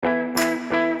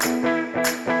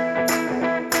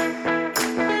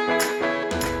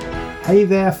Hey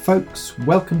there, folks.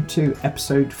 Welcome to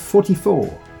episode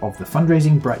 44 of the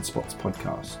Fundraising Bright Spots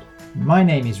podcast. My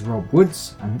name is Rob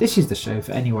Woods, and this is the show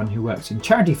for anyone who works in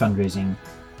charity fundraising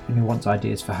and who wants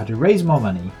ideas for how to raise more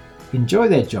money, enjoy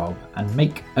their job, and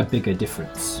make a bigger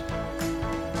difference.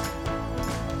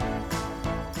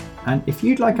 And if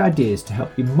you'd like ideas to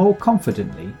help you more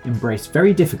confidently embrace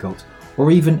very difficult or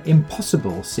even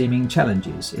impossible seeming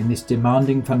challenges in this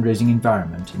demanding fundraising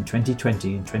environment in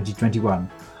 2020 and 2021,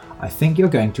 I think you're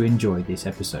going to enjoy this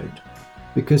episode.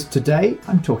 Because today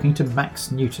I'm talking to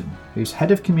Max Newton, who's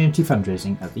Head of Community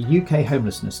Fundraising at the UK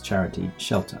homelessness charity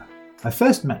Shelter. I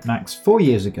first met Max 4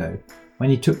 years ago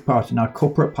when he took part in our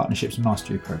Corporate Partnerships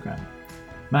Mastery programme.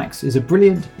 Max is a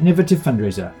brilliant, innovative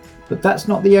fundraiser, but that's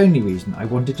not the only reason I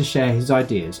wanted to share his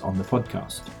ideas on the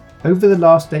podcast. Over the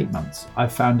last 8 months,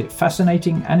 I've found it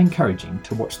fascinating and encouraging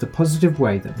to watch the positive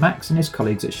way that Max and his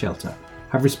colleagues at Shelter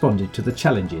have responded to the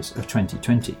challenges of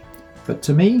 2020. But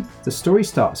to me, the story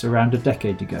starts around a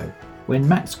decade ago, when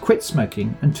Max quit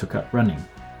smoking and took up running.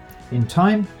 In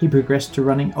time, he progressed to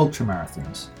running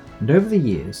ultramarathons, and over the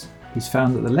years, he's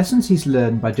found that the lessons he's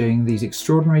learned by doing these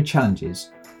extraordinary challenges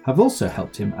have also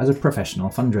helped him as a professional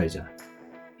fundraiser.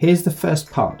 Here's the first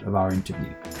part of our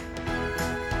interview.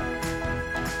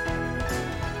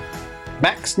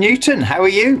 Max Newton, how are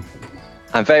you?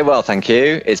 I'm very well, thank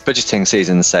you. It's budgeting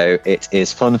season, so it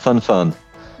is fun.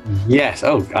 Yes.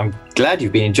 Oh, I'm glad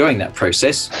you've been enjoying that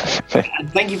process.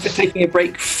 And thank you for taking a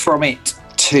break from it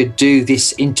to do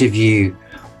this interview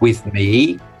with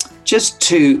me. Just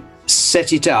to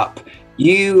set it up,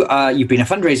 you've been a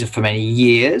fundraiser for many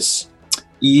years.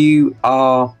 You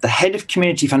are the head of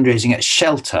community fundraising at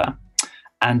Shelter.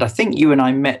 And I think you and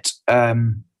I met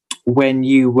when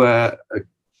you were a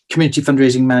community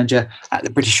fundraising manager at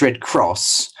the British Red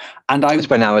Cross. And It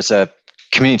was when I was a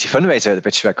community fundraiser at the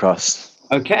British Red Cross.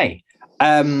 Okay.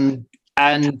 And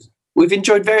we've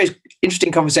enjoyed various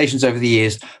interesting conversations over the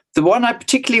years. The one I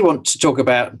particularly want to talk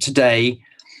about today,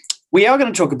 we are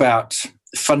going to talk about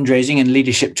fundraising and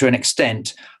leadership to an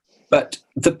extent, but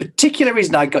the particular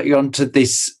reason I got you onto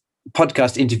this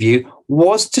podcast interview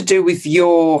was to do with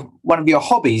one of your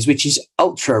hobbies, which is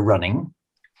ultra running.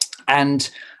 And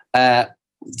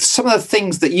some of the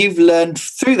things that you've learned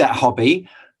through that hobby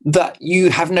that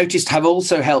you have noticed have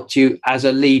also helped you as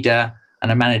a leader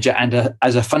and a manager and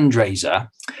as a fundraiser.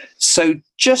 So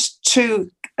just to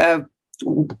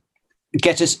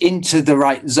get us into the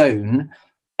right zone,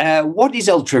 what is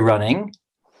ultra running?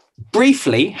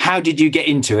 Briefly, how did you get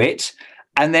into it?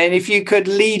 And then if you could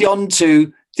lead on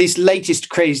to this latest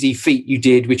crazy feat you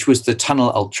did, which was the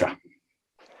Tunnel Ultra.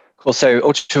 Cool. So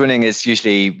ultra running is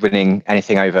usually running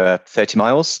anything over 30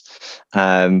 miles,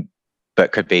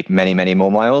 but could be many, many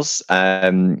more miles.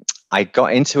 I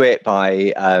got into it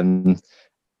by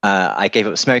I gave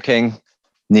up smoking,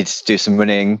 needed to do some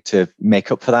running to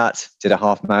make up for that. Did a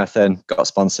half marathon, got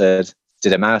sponsored.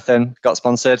 Did a marathon, got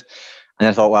sponsored. And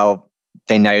I thought, well,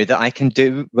 they know that I can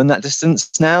run that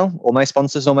distance now, all my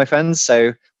sponsors, all my friends.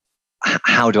 So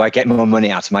how do I get more money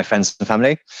out of my friends and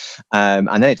family? And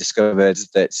then I discovered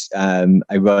that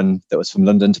a run that was from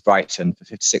London to Brighton for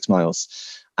 56 miles.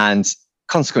 And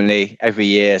consequently, every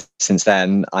year since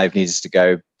then, I've needed to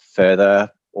go further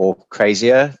or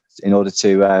crazier in order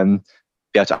to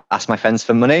be able to ask my friends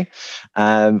for money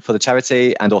for the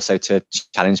charity, and also to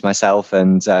challenge myself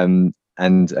and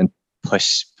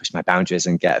push my boundaries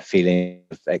and get a feeling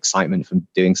of excitement from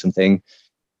doing something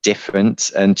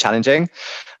different and challenging.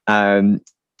 And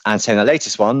so the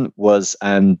latest one was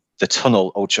the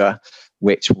Tunnel Ultra,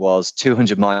 which was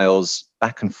 200 miles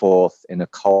back and forth in a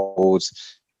cold,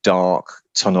 dark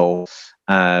tunnel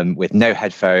with no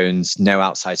headphones, no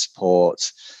outside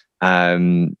support.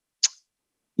 And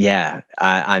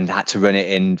had to run it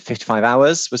in 55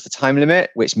 hours was the time limit,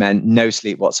 which meant no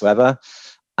sleep whatsoever.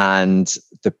 And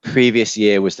the previous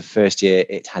year was the first year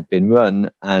it had been run,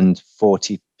 and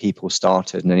 40 people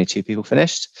started and only 2 people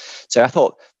finished. So I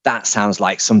thought that sounds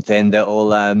like something that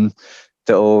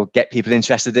will get people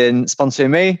interested in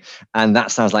sponsoring me. And that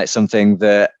sounds like something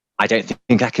that I don't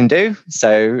think I can do.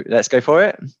 So let's go for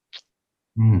it.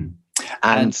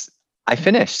 And I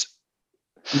finished.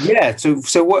 Yeah. So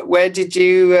where did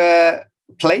you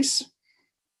place?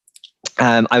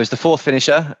 I was the 4th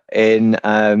finisher in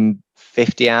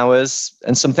 50 hours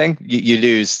and something. You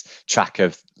lose track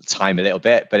of time a little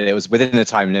bit, but it was within the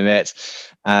time limit.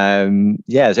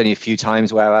 There's only a few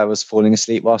times where I was falling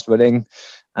asleep whilst running.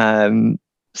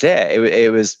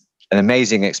 It was an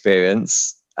amazing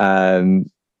experience.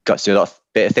 Got to do a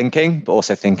bit of thinking, but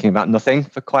also thinking about nothing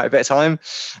for quite a bit of time,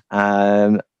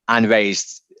 and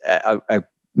raised a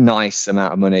nice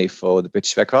amount of money for the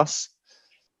British Red Cross.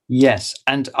 Yes,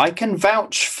 and I can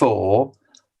vouch for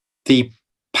the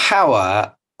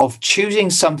power of choosing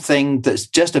something that's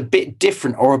just a bit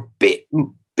different or a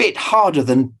bit harder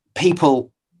than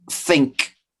people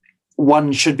think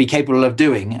one should be capable of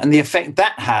doing, and the effect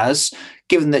that has,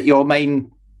 given that your main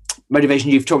motivation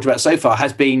you've talked about so far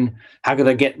has been how could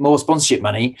I get more sponsorship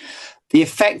money, the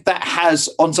effect that has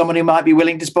on someone who might be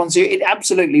willing to sponsor you, it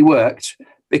absolutely worked,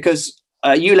 because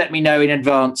you let me know in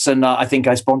advance, and I think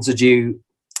I sponsored you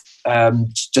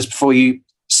just before you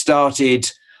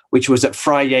started, which was at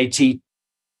Friday tea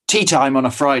time on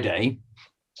a Friday,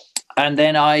 and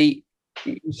then I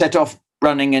set off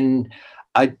running, and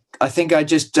I think I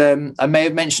just I may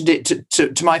have mentioned it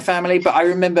to my family, but I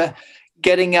remember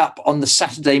getting up on the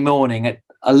Saturday morning at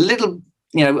a little,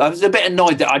 I was a bit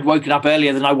annoyed that I'd woken up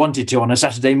earlier than I wanted to on a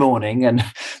Saturday morning and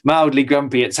mildly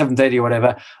grumpy at 7:30 or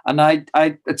whatever. And I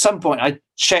at some point I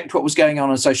checked what was going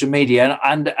on social media,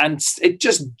 and it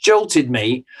just jolted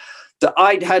me that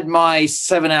I'd had my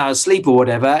 7 hours sleep or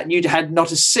whatever, and you'd had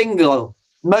not a single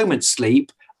moment's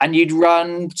sleep, and you'd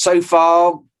run so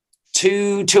far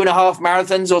 2.5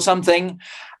 marathons or something,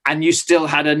 and you still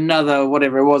had another,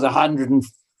 whatever it was,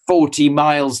 140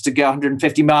 miles to go,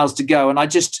 150 miles to go. And I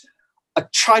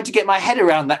tried to get my head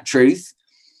around that truth.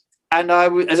 And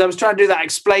as I was trying to do that, I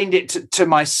explained it to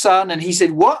my son, and he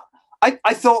said, "What?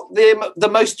 I thought the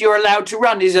most you're allowed to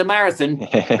run is a marathon.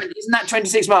 Isn't that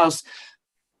 26 miles?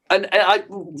 And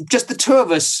just the two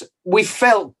of us, we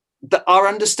felt that our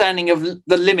understanding of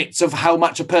the limits of how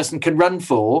much a person can run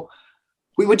for,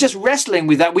 we were just wrestling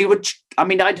with that.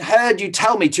 I'd heard you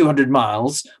tell me 200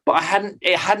 miles, but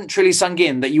it hadn't truly sunk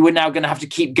in that you were now going to have to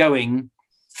keep going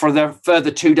for the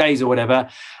further 2 days or whatever.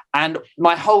 And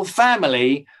my whole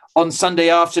family on Sunday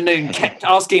afternoon kept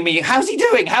asking me, how's he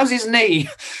doing? How's his knee?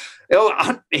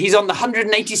 He's on the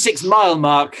 186 mile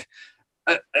mark.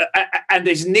 And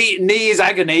his knee is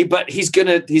agony, but his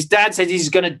dad said he's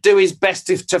going to do his best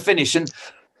to finish. And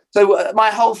so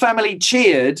my whole family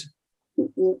cheered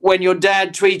when your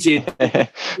dad tweeted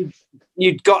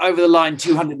you'd got over the line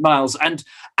 200 miles. And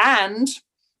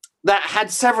that had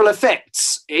several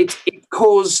effects. It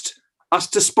caused us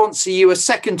to sponsor you a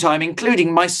second time,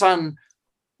 including my son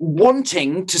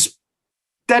wanting to,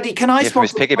 Daddy, can I sponsor? From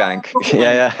his piggy bank.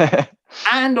 Yeah.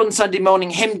 And on Sunday morning,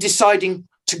 him deciding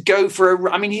to go for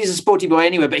he's a sporty boy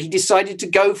anyway, but he decided to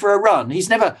go for a run. He's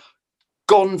never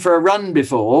gone for a run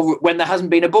before when there hasn't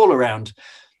been a ball around.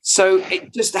 So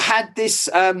it just had this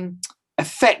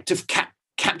effect of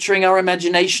capturing our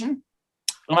imagination.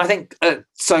 And I think,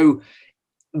 so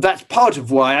that's part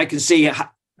of why I can see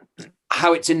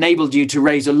how it's enabled you to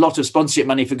raise a lot of sponsorship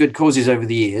money for good causes over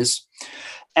the years.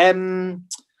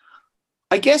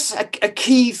 I guess a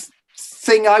key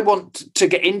thing I want to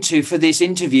get into for this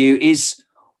interview is,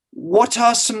 what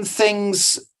are some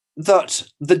things that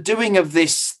the doing of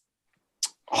this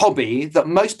hobby that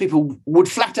most people would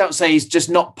flat out say is just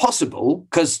not possible,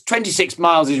 because 26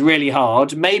 miles is really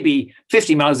hard, maybe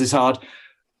 50 miles is hard,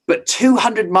 but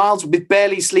 200 miles with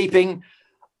barely sleeping,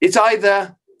 it's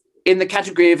either in the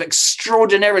category of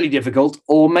extraordinarily difficult,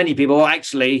 or many people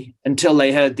actually, until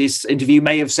they heard this interview,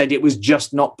 may have said it was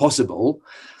just not possible.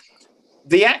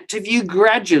 The act of you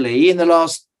gradually in the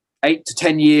last 8 to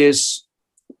 10 years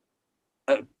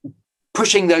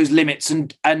pushing those limits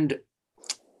and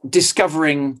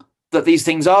discovering that these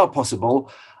things are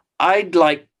possible, I'd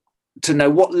like to know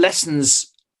what lessons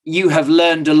you have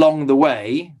learned along the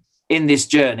way in this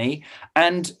journey.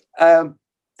 And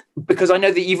because I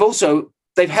know that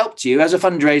they've helped you as a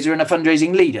fundraiser and a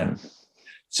fundraising leader.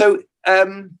 So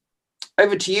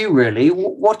over to you, really.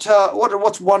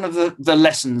 What's one of the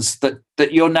lessons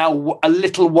that you're now a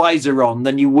little wiser on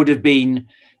than you would have been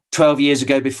 12 years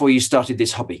ago before you started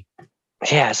this hobby?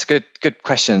 Yeah, it's good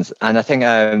questions. And I think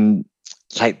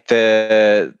like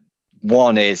the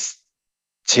one is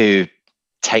to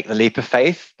take the leap of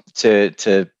faith, to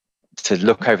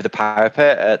look over the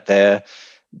parapet at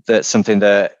that's something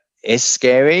that is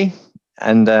scary.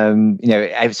 And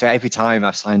so every time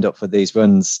I've signed up for these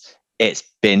runs, it's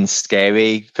been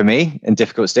scary for me and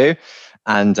difficult to do.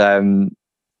 And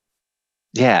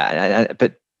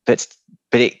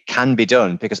but it can be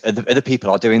done because other people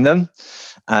are doing them.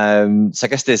 So I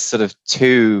guess there's sort of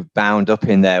two bound up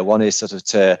in there. One is sort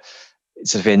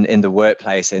of in the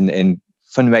workplace, in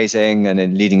fundraising and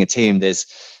in leading a team. There's,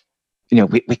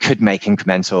 we could make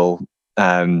incremental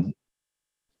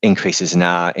increases in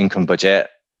our income budget,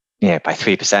 by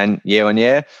 3% year on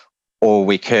year, or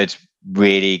we could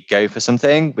really go for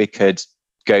something. We could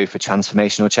go for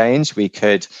transformational change. We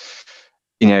could,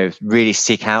 really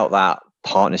seek out that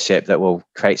partnership that will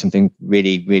create something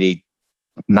really, really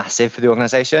massive for the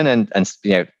organization and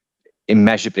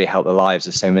immeasurably help the lives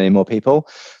of so many more people.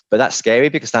 But that's scary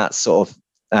because that's sort of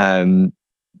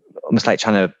almost like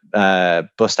trying to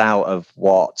bust out of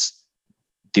what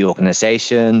the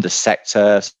organization, the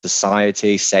sector,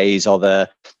 society says are the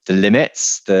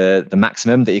limits, the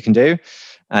maximum that you can do.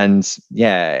 And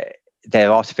yeah,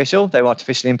 they're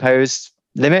artificially imposed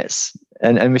limits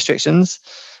and restrictions.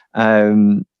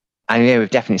 And yeah, we've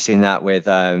definitely seen that with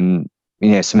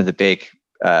some of the big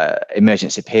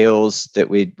emergency appeals that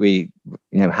we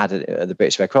had at the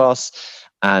British Red Cross.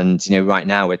 And right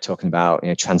now we're talking about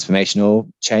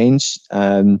transformational change,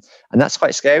 and that's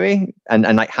quite scary.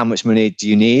 And like, how much money do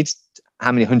you need?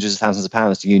 How many hundreds of thousands of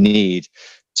pounds do you need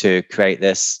to create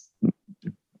this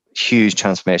huge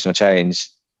transformational change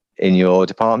in your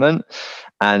department?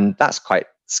 And that's quite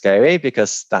scary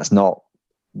because that's not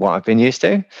what I've been used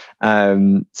to.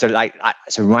 So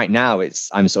right now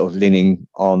I'm sort of leaning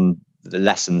on the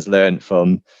lessons learned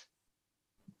from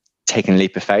taking a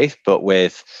leap of faith, but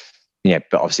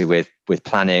obviously with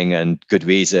planning and good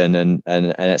reason and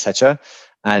etc.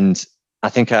 And I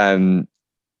think very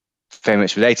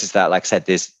much related to that, like I said,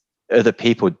 there are other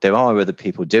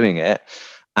people doing it.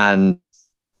 And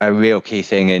a real key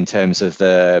thing in terms of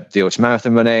the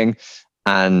ultramarathon running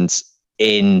and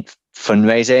in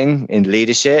fundraising, in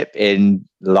leadership, in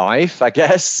life, I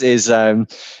guess, is who are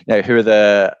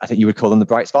I think you would call them the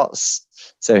bright spots.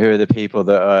 So who are the people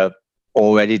that are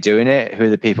already doing it? Who are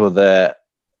the people that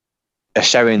are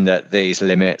showing that these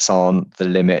limits aren't the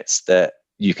limits that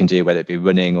you can do, whether it be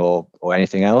running or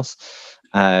anything else?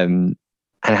 And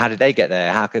how did they get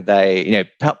there? How could they,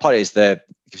 part is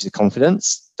gives you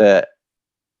confidence that,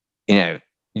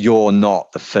 you're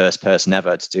not the first person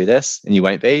ever to do this, and you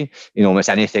won't be in almost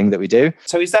anything that we do.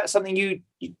 So is that something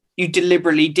you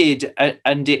deliberately did,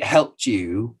 and it helped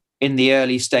you in the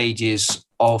early stages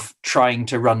of trying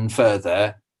to run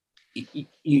further?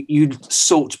 You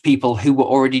sought people who were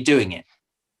already doing it.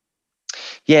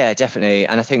 Yeah, definitely.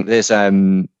 And I think there's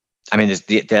like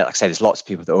I say, there's lots of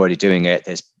people that are already doing it.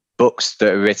 There's books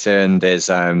that are written. There's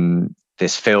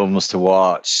films to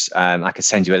watch. I could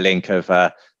send you a link of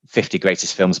 50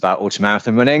 greatest films about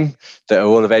ultramarathon running that are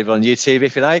all available on YouTube,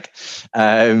 if you like.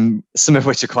 Some of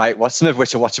which are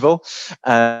watchable.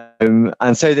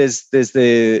 And so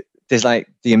there's like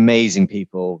the amazing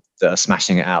people that are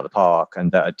smashing it out of the park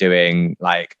and that are doing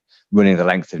like running the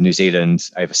length of New Zealand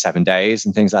over 7 days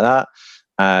and things like that,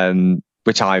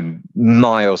 which I'm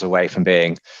miles away from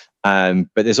being. But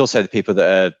there's also the people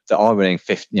that are running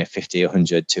 50,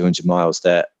 100, 200 miles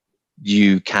that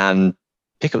you can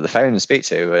pick up the phone and speak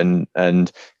to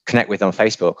and connect with on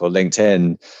Facebook or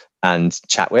LinkedIn and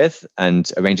chat with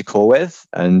and arrange a call with.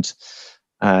 And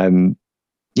ones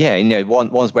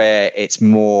where it's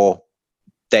more,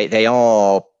 they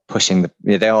are pushing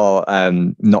they are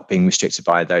not being restricted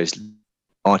by those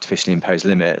artificially imposed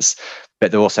limits,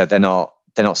 but they're not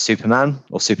Superman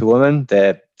or Superwoman.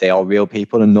 They are real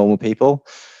people and normal people.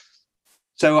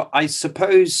 So I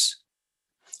suppose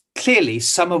clearly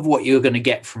some of what you're going to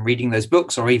get from reading those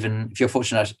books, or even if you're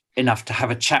fortunate enough to have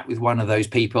a chat with one of those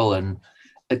people and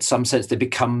in some sense they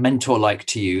become mentor-like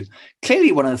to you,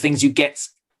 clearly one of the things you get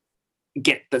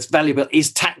that's valuable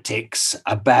is tactics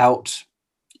about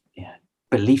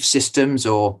belief systems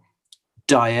or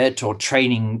diet or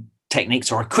training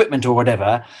techniques or equipment or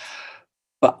whatever.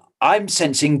 But I'm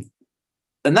sensing,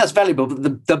 and that's valuable,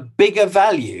 but the bigger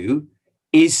value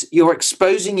is you're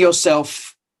exposing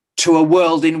yourself to a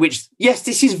world in which, yes,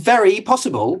 this is very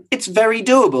possible, it's very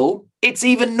doable, it's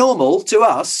even normal to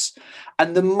us.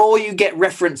 And the more you get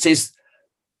references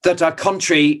that are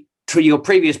contrary to your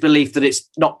previous belief that it's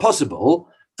not possible,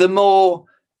 the more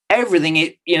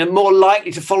everything, more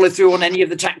likely to follow through on any of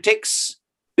the tactics,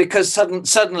 because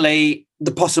suddenly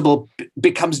the possible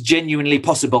becomes genuinely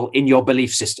possible in your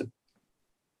belief system.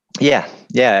 Yeah,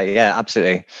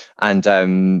 absolutely. And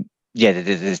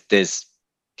there's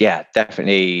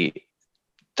definitely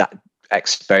that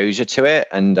exposure to it,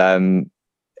 and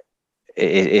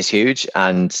it is huge,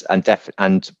 and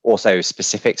also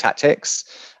specific tactics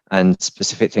and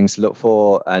specific things to look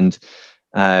for, and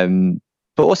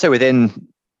but also within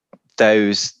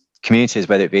those communities,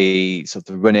 whether it be sort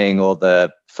of the running or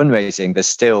the fundraising, there's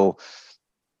still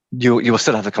you will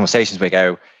still have the conversations where you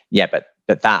go, yeah,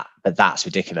 but that's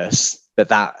ridiculous. But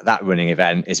that running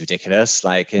event is ridiculous.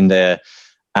 Like in the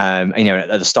at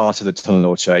the start of the Tunnel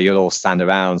Ultra, you'll all stand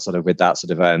around sort of with that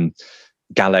sort of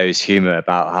gallows humor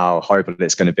about how horrible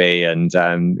it's going to be, and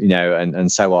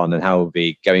and so on, and how we'll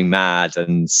be going mad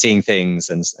and seeing things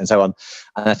and so on.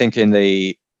 And I think in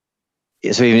the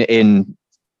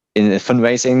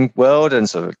fundraising world and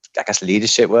sort of, I guess,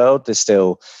 leadership world, there's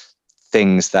still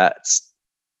things that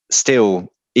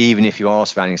still, even if you are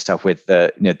surrounding yourself with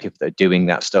the people that are doing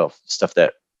that stuff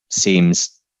that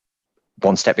seems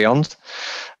one step beyond,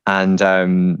 and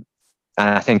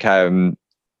I think the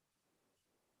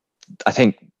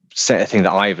thing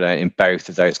that I've learned in both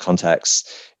of those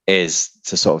contexts is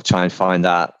to sort of try and find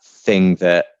that thing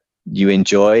that you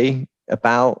enjoy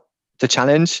about the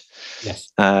challenge.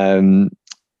 Yes. And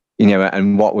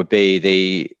what would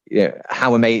be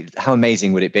how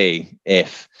amazing would it be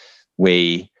if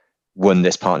we won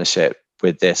this partnership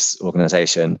with this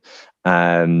organization,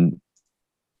 even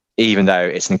though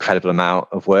it's an incredible amount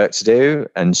of work to do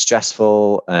and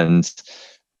stressful and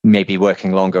maybe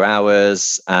working longer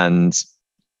hours and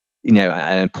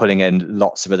and pulling in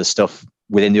lots of other stuff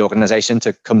within the organization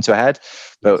to come to a head.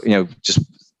 But just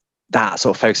that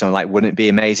sort of focus on, like, wouldn't it be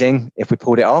amazing if we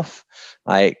pulled it off?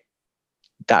 Like,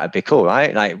 that would be cool,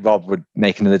 right? Like, Rob would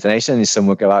make another donation, his son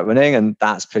would go out running, and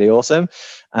that's pretty awesome.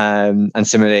 And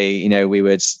similarly, we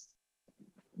would,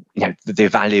 the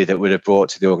value that would have brought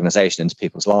to the organization and to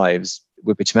people's lives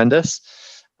would be tremendous.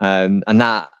 And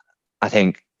that, I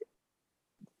think,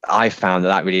 I found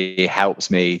that really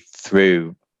helps me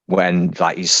through when,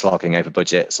 like, you're slogging over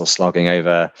budgets or slogging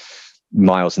over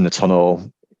miles in the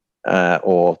tunnel,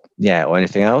 or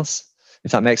anything else,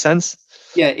 if that makes sense.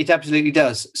 Yeah, it absolutely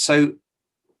does. So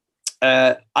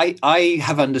I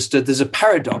have understood there's a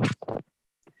paradox.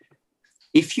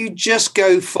 If you just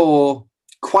go for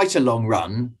quite a long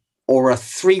run or a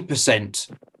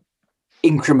 3%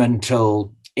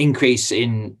 incremental increase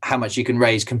in how much you can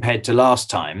raise compared to last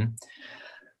time,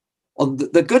 on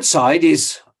the good side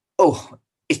is,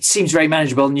 it seems very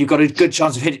manageable and you've got a good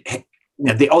chance of hitting,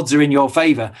 the odds are in your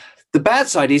favor. The bad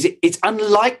side is it's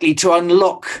unlikely to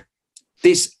unlock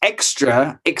this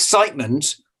extra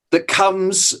excitement that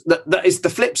comes, that is the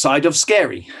flip side of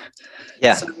scary.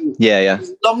 Yeah. So yeah.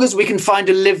 As long as we can find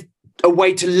a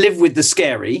way to live with the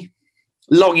scary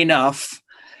long enough,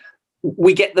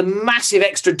 we get the massive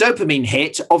extra dopamine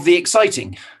hit of the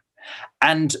exciting.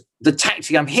 And the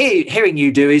tactic I'm hearing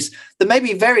you do is there may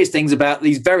be various things about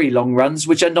these very long runs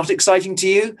which are not exciting to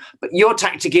you, but your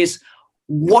tactic is,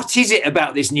 what is it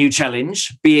about this new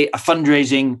challenge, be it a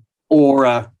fundraising or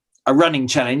a running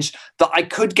challenge, that I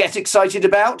could get excited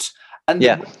about? And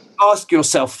ask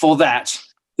yourself for that,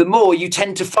 the more you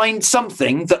tend to find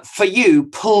something that for you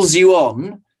pulls you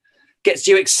on, gets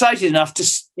you excited enough to,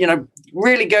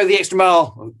 really go the extra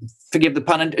mile, forgive the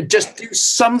pun, and just do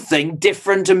something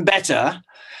different and better.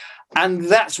 And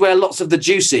that's where lots of the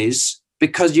juice is,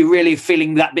 because you're really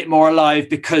feeling that bit more alive,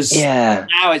 because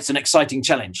now it's an exciting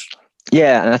challenge.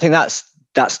 Yeah, and I think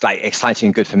that's like exciting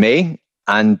and good for me.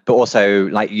 But also,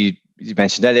 like you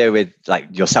mentioned earlier, with like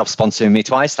yourself sponsoring me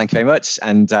twice, thank you very much,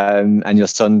 and your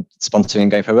son sponsoring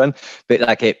and going for a run. But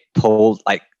like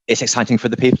it's exciting for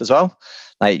the people as well.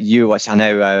 Like you watch, I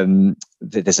know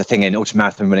there's a thing in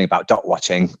ultramarathon running about dot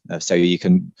watching, so you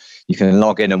can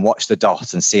log in and watch the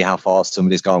dot and see how far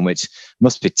somebody's gone, which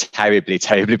must be terribly,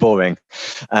 terribly boring,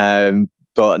 but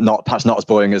perhaps not as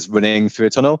boring as running through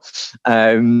a tunnel.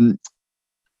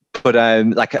 But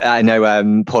like I know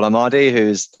Paul Amardi,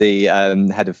 who's the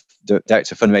head of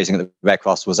director of fundraising at the Red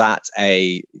Cross, was at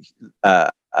a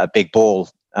big ball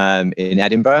in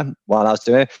Edinburgh while I was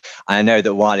doing it. I know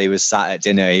that while he was sat at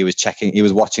dinner, he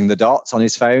was watching the dots on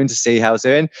his phone to see how I was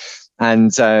doing.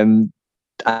 And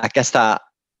I guess that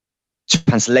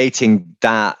translating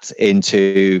that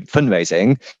into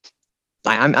fundraising,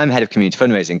 I'm head of community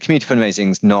fundraising. Community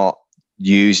fundraising is not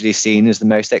usually seen as the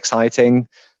most exciting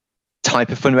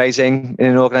type of fundraising in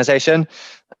an organization.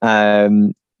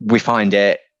 We find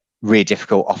it really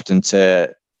difficult often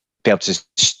to be able to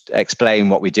explain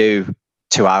what we do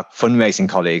to our fundraising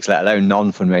colleagues, let alone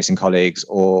non-fundraising colleagues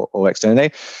or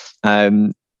externally.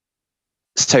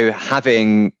 So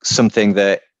having something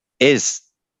that is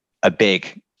a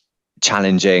big,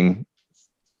 challenging,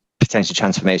 potentially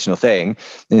transformational thing,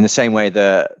 in the same way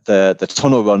that the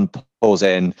tunnel run pulls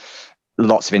in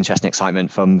lots of interest and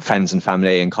excitement from friends and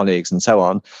family and colleagues and so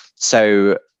on.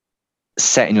 So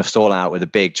setting your stall out with a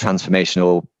big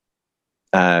transformational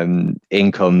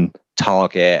income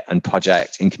target and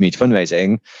project in community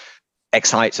fundraising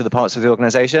excites other parts of the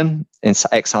organization,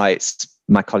 excites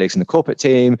my colleagues in the corporate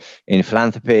team, in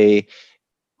philanthropy,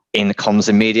 in the comms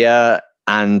and media,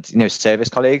 and service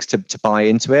colleagues to buy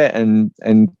into it and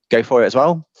go for it as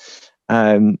well.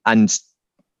 And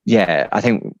I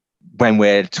think when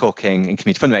we're talking in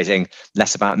community fundraising,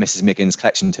 less about Mrs. Miggins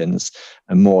collection tins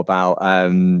and more about a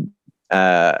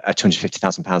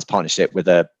 £250,000 partnership with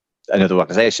another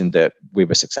organisation that we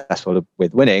were successful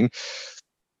with winning,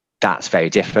 that's very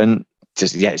different.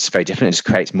 It's very different. It just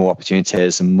creates more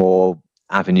opportunities and more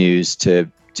avenues to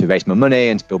to raise more money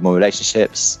and to build more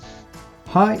relationships.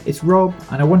 Hi, it's Rob,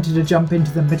 and I wanted to jump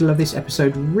into the middle of this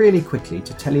episode really quickly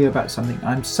to tell you about something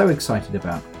I'm so excited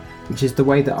about, which is the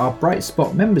way that our Bright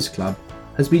Spot Members Club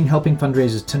has been helping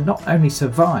fundraisers to not only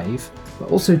survive,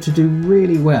 but also to do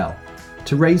really well,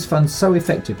 to raise funds so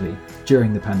effectively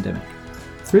during the pandemic.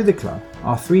 Through the club,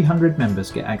 our 300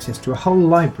 members get access to a whole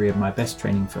library of my best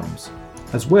training films,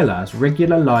 as well as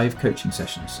regular live coaching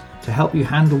sessions to help you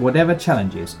handle whatever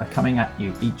challenges are coming at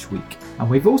you each week. And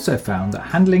we've also found that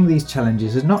handling these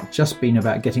challenges has not just been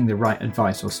about getting the right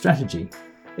advice or strategy,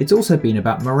 it's also been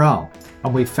about morale.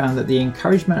 And we've found that the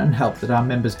encouragement and help that our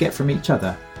members get from each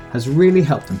other has really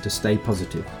helped them to stay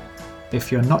positive. If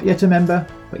you're not yet a member,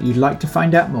 but you'd like to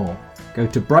find out more, go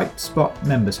to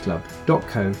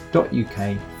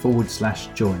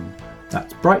brightspotmembersclub.co.uk/join.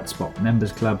 That's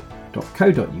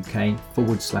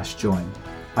brightspotmembersclub.co.uk/join.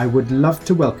 I would love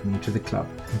to welcome you to the club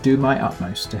and do my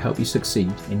utmost to help you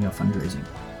succeed in your fundraising.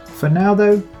 For now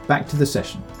though, back to the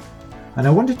session. And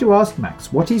I wanted to ask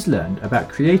Max what he's learned about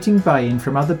creating buy-in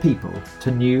from other people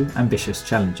to new ambitious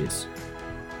challenges.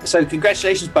 So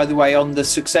congratulations, by the way, on the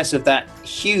success of that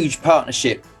huge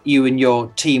partnership you and your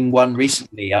team won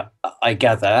recently, I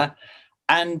gather.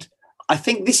 And I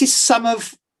think this is some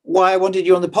of why I wanted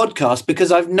you on the podcast,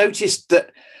 because I've noticed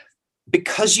that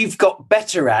because you've got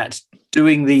better at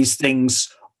doing these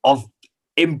things of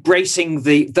embracing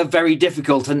the very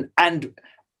difficult and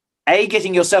A,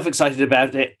 getting yourself excited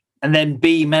about it, and then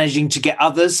B, managing to get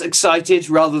others excited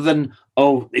rather than,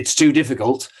 oh, it's too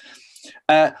difficult.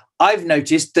 I've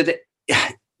noticed that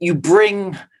you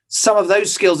bring some of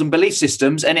those skills and belief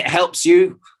systems and it helps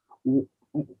you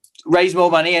raise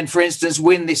more money and, for instance,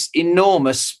 win this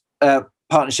enormous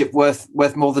partnership worth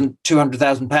more than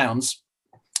 £200,000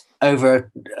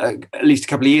 over at least a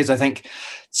couple of years, I think.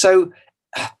 So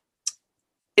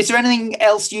is there anything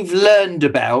else you've learned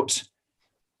about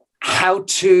how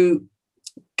to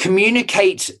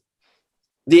communicate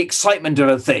the excitement of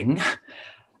a thing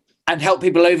and help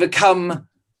people overcome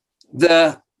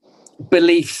the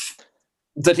belief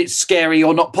that it's scary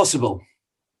or not possible?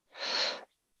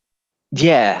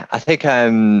 Yeah, I think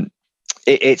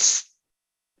it's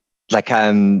like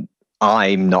I'm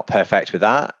not perfect with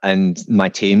that, and my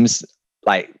team's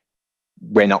like,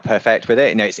 we're not perfect with it.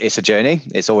 You know, it's a journey.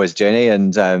 It's always a journey,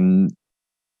 and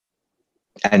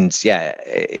yeah,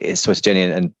 it's always a journey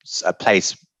and a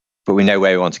place, but we know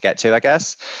where we want to get to, I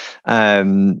guess.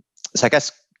 So I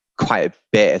guess quite a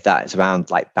bit of that is around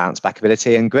like bounce back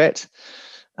ability and grit.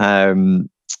 I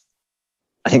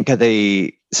think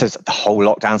the whole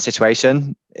lockdown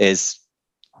situation is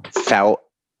felt,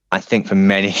 I think, for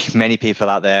many people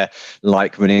out there,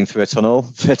 like running through a tunnel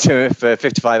for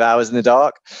 55 hours in the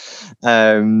dark.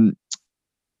 And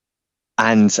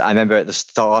I remember towards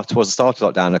the start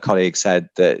of lockdown, a colleague said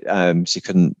that she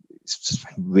couldn't, it's just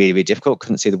really, really difficult,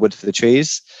 couldn't see the wood for the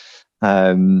trees.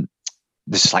 There's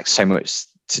just like so much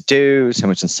to do, so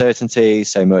much uncertainty,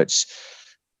 so much.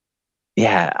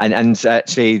 Yeah. And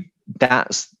actually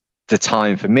that's the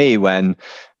time for me when,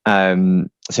 so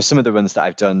some of the runs that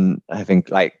I've done, I think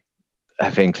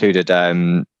have included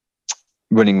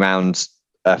running around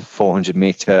a 400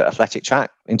 meter athletic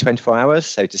track in 24 hours.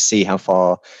 So to see how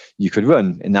far you could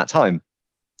run in that time.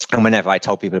 And whenever I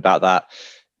told people about that,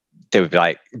 they would be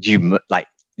like, you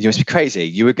must be crazy.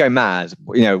 You would go mad.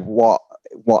 You know, what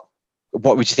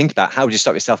would you think about? How would you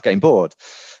stop yourself getting bored?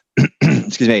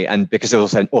 Excuse me. And because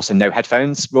there's also no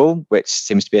headphones rule, which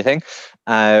seems to be a thing.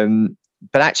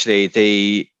 But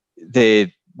actually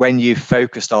when you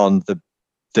focused on the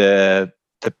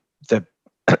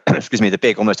excuse me, the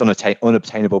big, almost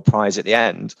unobtainable prize at the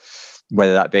end,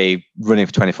 whether that be running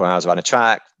for 24 hours around a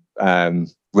track,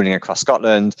 running across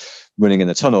Scotland, running in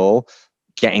the tunnel,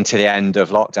 getting to the end of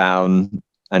lockdown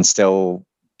and still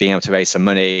being able to raise some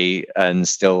money and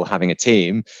still having a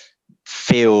team,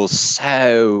 feels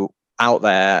so out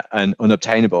there and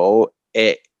unobtainable.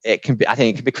 It can be, I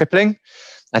think it can be crippling.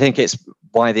 I think it's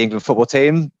why the England football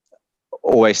team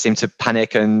always seem to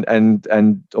panic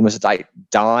and almost like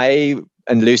die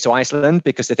and lose to Iceland,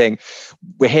 because they think,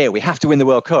 we're here, we have to win the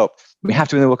World Cup. We have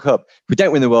to win the World Cup. If we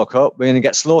don't win the World Cup, we're going to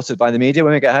get slaughtered by the media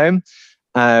when we get home.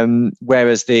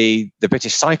 Whereas the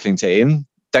British cycling team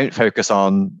don't focus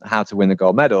on how to win the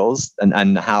gold medals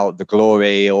and how the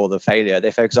glory or the failure.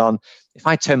 They focus on, if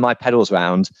I turn my pedals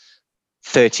around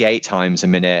 38 times a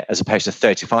minute as opposed to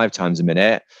 35 times a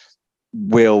minute,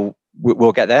 we'll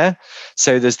get there.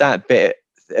 So there's that bit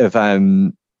of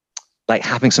like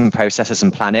having some processes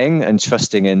and planning and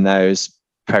trusting in those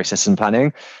processes and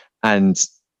planning. And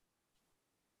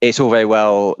it's all very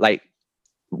well, like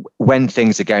when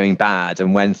things are going bad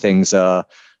and when things are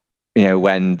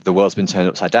when the world's been turned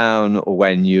upside down, or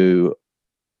when you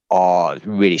are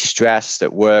really stressed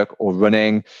at work or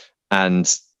running,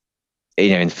 and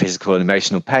in physical and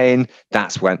emotional pain,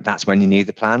 that's when you need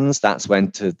the plans. That's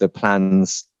when the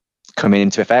plans come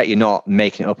into effect. You're not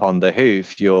making it up on the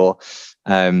hoof. You're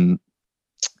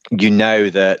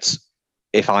that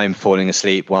if I'm falling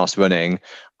asleep whilst running,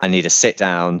 I need to sit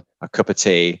down, a cup of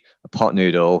tea, a pot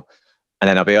noodle, and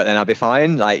then I'll be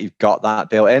fine. Like, you've got that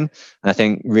built in. And I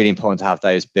think really important to have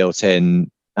those built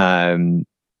in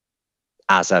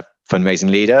as a fundraising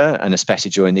leader, and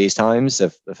especially during these times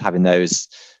of having those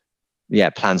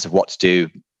plans of what to do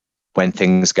when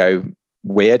things go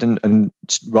weird and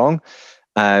wrong.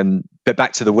 But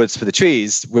back to the woods for the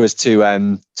trees was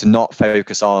to not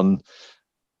focus on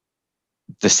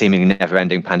the seemingly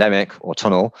never-ending pandemic or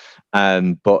tunnel,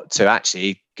 but to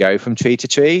actually go from tree to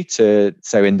tree. So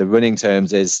in the running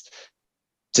terms, is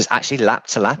just actually lap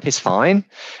to lap is fine.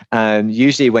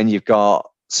 Usually when you've got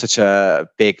such a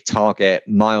big target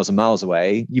miles and miles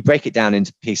away, you break it down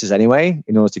into pieces anyway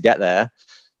in order to get there.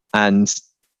 And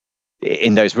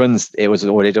in those runs, it was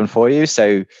already done for you.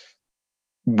 So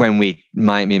when me and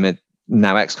my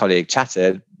now ex-colleague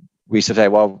chatted, we sort of say,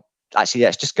 well, actually,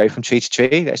 let's just go from tree to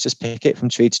tree. Let's just pick it from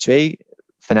tree to tree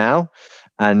for now.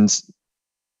 And,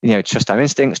 trust our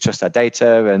instincts, trust our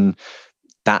data. And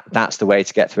that's the way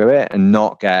to get through it, and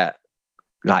not get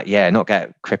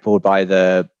crippled by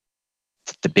the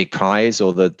big prize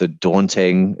or the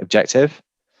daunting objective.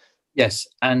 Yes.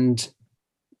 And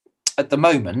at the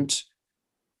moment,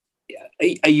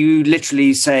 are you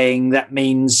literally saying that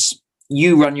means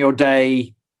you run your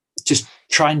day, just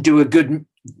try and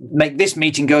make this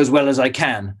meeting go as well as I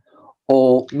can,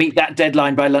 or meet that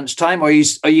deadline by lunchtime? Or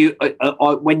are you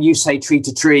when you say tree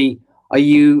to tree, are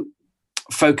you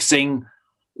focusing,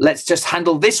 let's just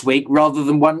handle this week rather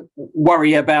than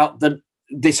worry about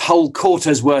this whole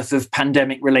quarter's worth of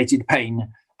pandemic related pain?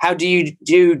 How do you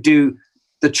do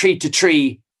the tree to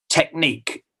tree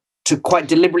technique to quite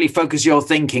deliberately focus your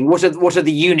thinking? What are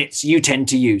the units you tend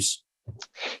to use?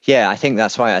 Yeah, I think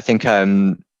that's right. I think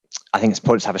it's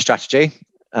important to have a strategy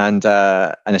and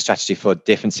a strategy for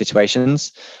different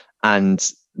situations,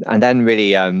 and then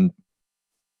really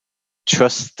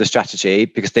trust the strategy,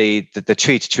 because the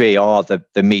tree to tree are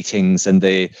the meetings and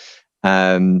the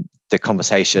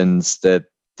conversations, the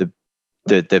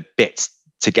bits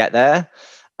to get there.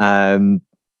 So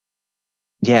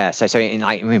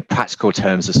in practical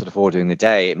terms of sort of ordering the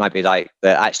day, it might be like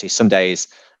that. Actually, some days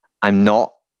I'm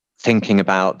not thinking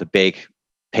about the big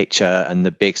picture and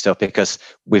the big stuff, because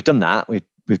we've done that.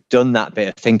 We've done that bit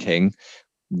of thinking.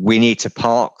 We need to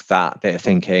park that bit of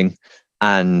thinking,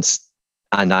 and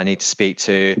I need to speak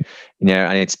to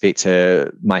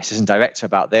my assistant director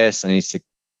about this. I need to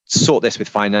sort this with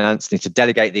finance. I need to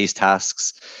delegate these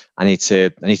tasks. I need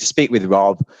to speak with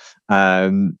Rob,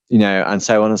 and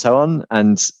so on and so on.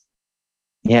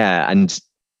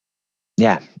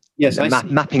 Yes,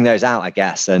 mapping those out, I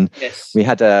guess. And yes, we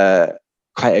had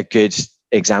quite a good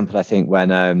example, I think,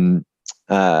 when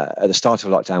at the start of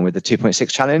lockdown with the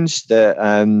 2.6 challenge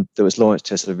that was launched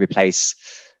to sort of replace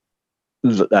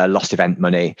lost event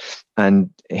money. And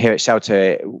here at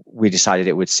Shelter, we decided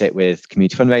it would sit with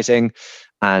community fundraising.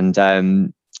 And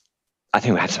I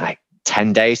think we had like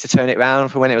 10 days to turn it around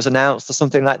from when it was announced or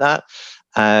something like that.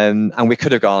 And we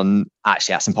could have gone,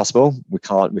 actually, that's impossible. We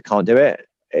can't do it.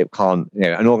 It can't,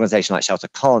 an organization like Shelter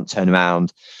can't turn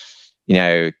around,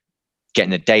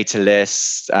 getting a data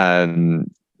list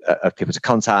of people to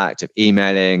contact, of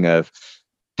emailing, of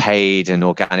paid and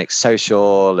organic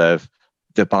social, of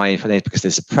the buying for things, because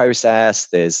there's a process,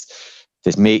 there's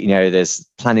there's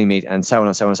planning meet, and so on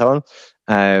and so on and so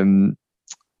on.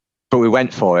 But we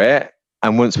went for it,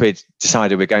 and once we'd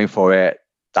decided we're going for it,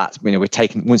 that's once you've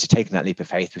taken that leap of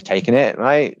faith, we've taken it,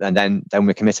 right? And then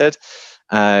we're committed.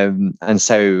 And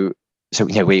so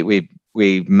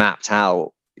we mapped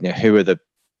out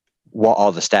what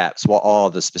are the steps, what are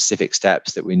the specific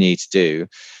steps that we need to do,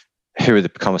 who are the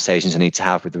conversations I need to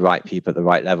have with the right people at the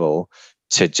right level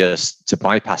to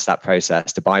bypass that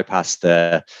process, to bypass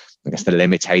the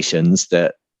limitations,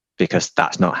 that because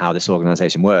that's not how this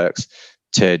organization works,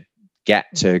 to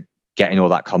getting all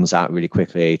that comms out really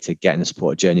quickly, to getting the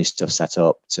support journey stuff set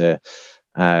up, to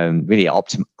really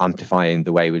amplifying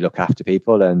the way we look after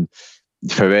people. And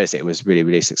for us, it was really,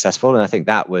 really successful. And I think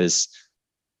that was,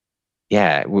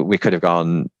 we could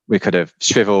have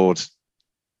shriveled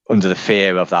under the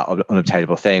fear of that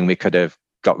unobtainable thing. We could have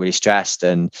got really stressed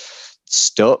and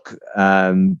stuck.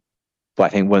 But I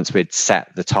think once we'd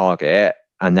set the target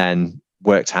and then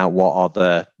worked out what are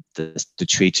the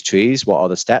tree to trees, what are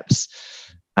the steps,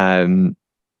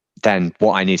 then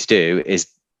what I need to do is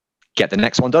get the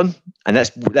next one done, and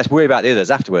let's worry about the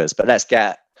others afterwards. But let's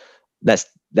get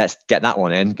that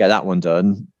one in, get that one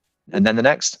done, and then the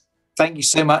next. Thank you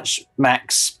so much,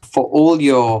 Max, for all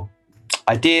your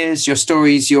ideas, your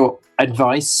stories, your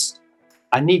advice.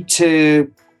 I need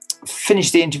to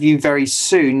finish the interview very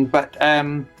soon, but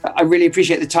I really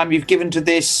appreciate the time you've given to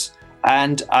this,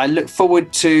 and I look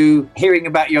forward to hearing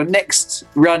about your next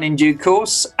run in due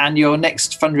course and your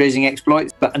next fundraising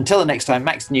exploits. But until the next time,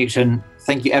 Max Newton,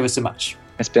 thank you ever so much.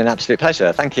 It's been an absolute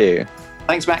pleasure. Thank you.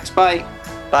 Thanks, Max. Bye.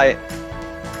 Bye.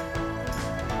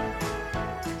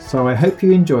 So I hope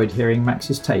you enjoyed hearing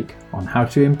Max's take on how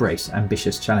to embrace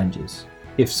ambitious challenges.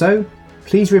 If so,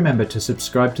 please remember to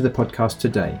subscribe to the podcast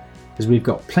today, as we've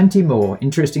got plenty more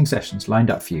interesting sessions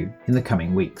lined up for you in the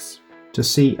coming weeks. To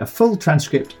see a full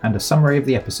transcript and a summary of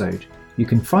the episode, you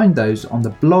can find those on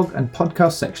the blog and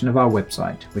podcast section of our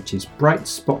website, which is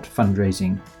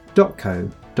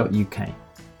brightspotfundraising.co.uk.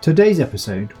 Today's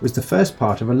episode was the first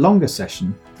part of a longer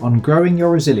session on growing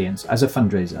your resilience as a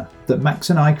fundraiser that Max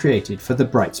and I created for the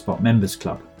Brightspot Members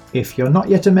Club. If you're not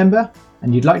yet a member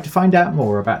and you'd like to find out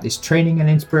more about this training and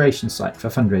inspiration site for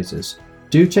fundraisers,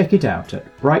 do check it out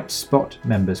at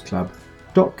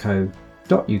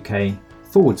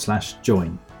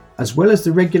brightspotmembersclub.co.uk/join. As well as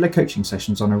the regular coaching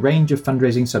sessions on a range of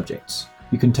fundraising subjects,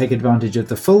 you can take advantage of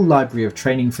the full library of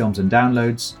training films and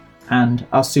downloads and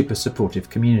our super supportive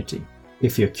community.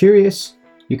 If you're curious,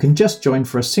 you can just join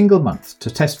for a single month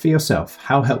to test for yourself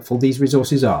how helpful these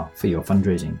resources are for your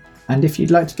fundraising. And if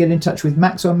you'd like to get in touch with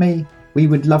Max or me, we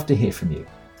would love to hear from you.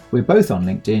 We're both on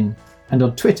LinkedIn, and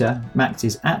on Twitter, Max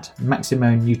is at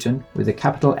Maximo Newton with a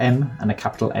capital M and a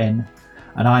capital N,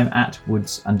 and I'm at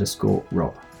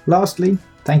Woods_Rob. Lastly,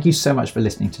 thank you so much for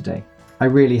listening today. I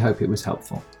really hope it was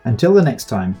helpful. Until the next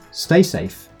time, stay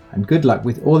safe and good luck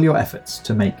with all your efforts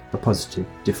to make a positive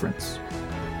difference.